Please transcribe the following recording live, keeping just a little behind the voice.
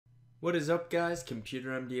What is up, guys? Computer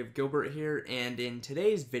MD of Gilbert here, and in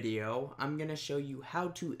today's video I'm going to show you how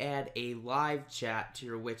to add a live chat to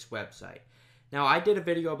your Wix website. Now, I did a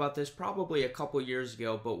video about this probably a couple years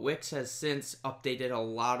ago, but Wix has since updated a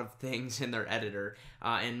lot of things in their editor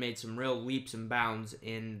and made some real leaps and bounds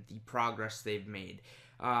in the progress they've made.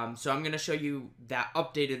 So I'm going to show you that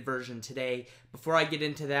updated version today. Before I get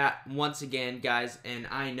into that, once again, guys, and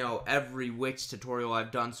I know every Wix tutorial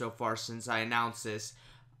I've done so far since I announced this,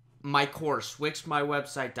 my course,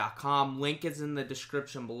 wixmywebsite.com, link is in the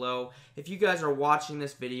description below. If you guys are watching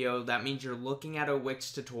this video, that means you're looking at a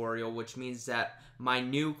Wix tutorial, which means that my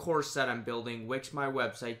new course that I'm building, Wix My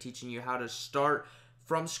Website, teaching you how to start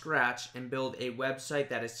from scratch and build a website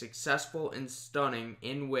that is successful and stunning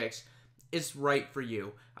in Wix, is right for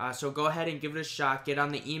you. So go ahead and give it a shot. Get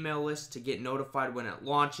on the email list to get notified when it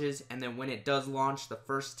launches, and then when it does launch, the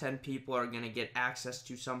first 10 people are going to get access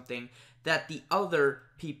to something that the other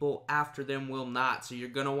people after them will not. So you're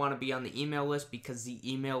going to want to be on the email list because the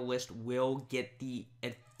email list will get the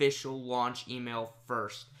official launch email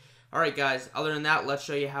first. Alright guys, other than that, let's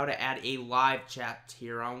show you how to add a live chat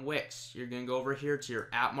here on Wix. You're going to go over here to your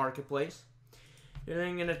app marketplace. You're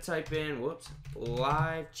then going to type in,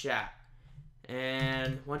 live chat.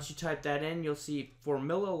 And once you type that in, you'll see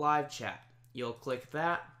Formilla live chat. You'll click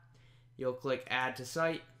that, you'll click add to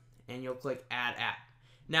site, and you'll click add app.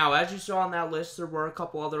 Now, as you saw on that list, there were a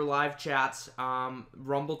couple other live chats.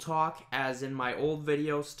 Rumble Talk, as in my old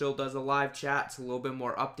video, still does a live chat. It's a little bit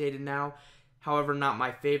more updated now. However, not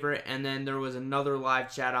my favorite. And then there was another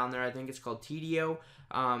live chat on there. I think it's called TDO.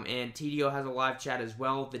 And TDO has a live chat as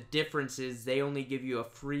well. The difference is they only give you a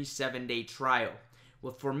free 7-day trial.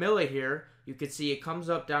 With Formilla here, you can see it comes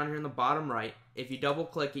up down here in the bottom right. If you double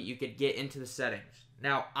click it, you could get into the settings.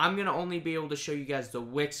 Now, I'm going to only be able to show you guys the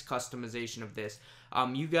Wix customization of this.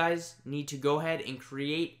 You guys need to go ahead and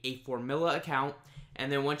create a Formilla account,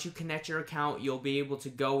 and then once you connect your account, you'll be able to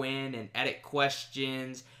go in and edit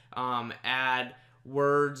questions, add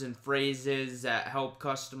words and phrases that help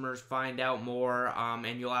customers find out more,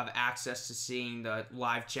 and you'll have access to seeing the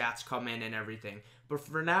live chats come in and everything. But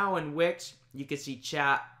for now in Wix, you can see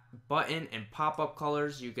chat, button, and pop-up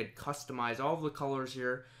colors. You could customize all of the colors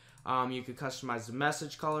here. You could customize the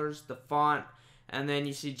message colors, the font, and then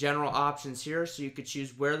you see general options here, so you could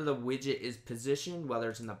choose where the widget is positioned, whether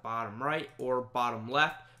it's in the bottom right or bottom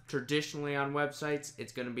left. Traditionally on websites,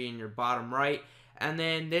 it's going to be in your bottom right. And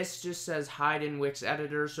then this just says hide in Wix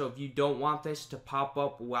editor, so if you don't want this to pop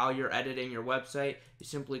up while you're editing your website, you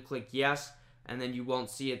simply click yes, and then you won't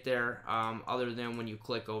see it there other than when you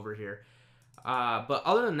click over here. But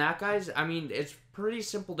other than that, guys, I mean, it's pretty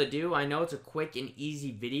simple to do. I know it's a quick and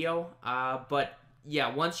easy video, but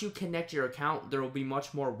yeah, once you connect your account, there will be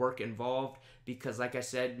much more work involved because, like I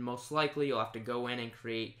said, most likely you'll have to go in and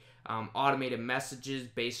create automated messages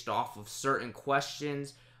based off of certain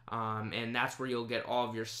questions, and that's where you'll get all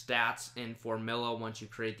of your stats in Formilla once you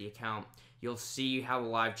create the account. You'll see how the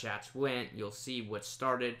live chats went. You'll see what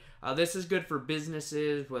started. This is good for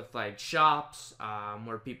businesses with like shops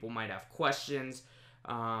where people might have questions.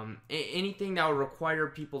 Anything that will require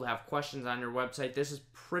people to have questions on your website, this is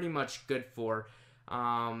pretty much good for.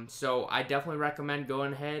 So I definitely recommend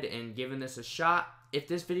going ahead and giving this a shot. If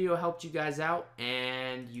this video helped you guys out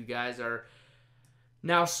and you guys are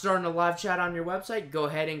now starting a live chat on your website, go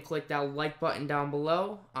ahead and click that like button down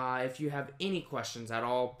below. If you have any questions at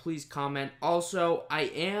all, please comment. Also,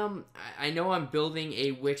 I know I'm building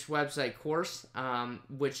a Wix website course,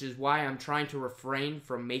 which is why I'm trying to refrain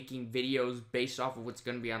from making videos based off of what's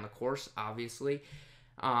going to be on the course, obviously.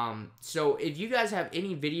 So if you guys have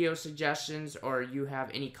any video suggestions or you have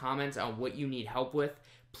any comments on what you need help with,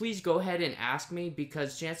 please go ahead and ask me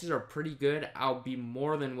because chances are pretty good I'll be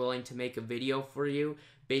more than willing to make a video for you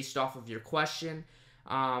based off of your question.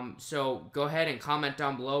 So go ahead and comment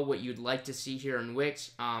down below what you'd like to see here in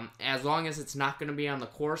Wix. As long as it's not going to be on the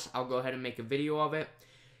course, I'll go ahead and make a video of it.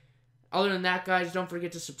 Other than that, guys, don't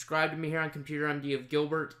forget to subscribe to me here on Computer MD of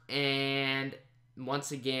Gilbert, and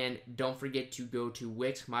once again, don't forget to go to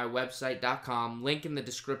wixmywebsite.com, link in the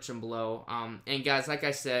description below. And guys, like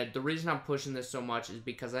I said, the reason I'm pushing this so much is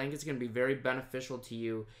because I think it's going to be very beneficial to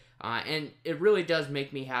you. And it really does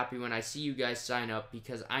make me happy when I see you guys sign up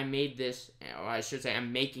because I made this, or I should say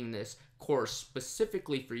I'm making this course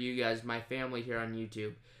specifically for you guys, my family here on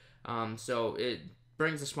YouTube. So it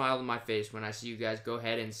brings a smile to my face when I see you guys go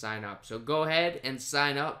ahead and sign up. So go ahead and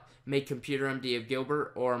sign up. Make Computer MD of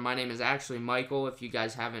Gilbert, or my name is actually Michael if you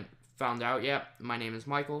guys haven't found out yet. My name is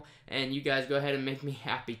Michael, and you guys go ahead and make me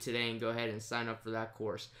happy today and go ahead and sign up for that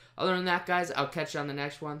course. Other than that, guys, I'll catch you on the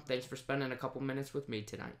next one. Thanks for spending a couple minutes with me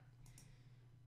tonight.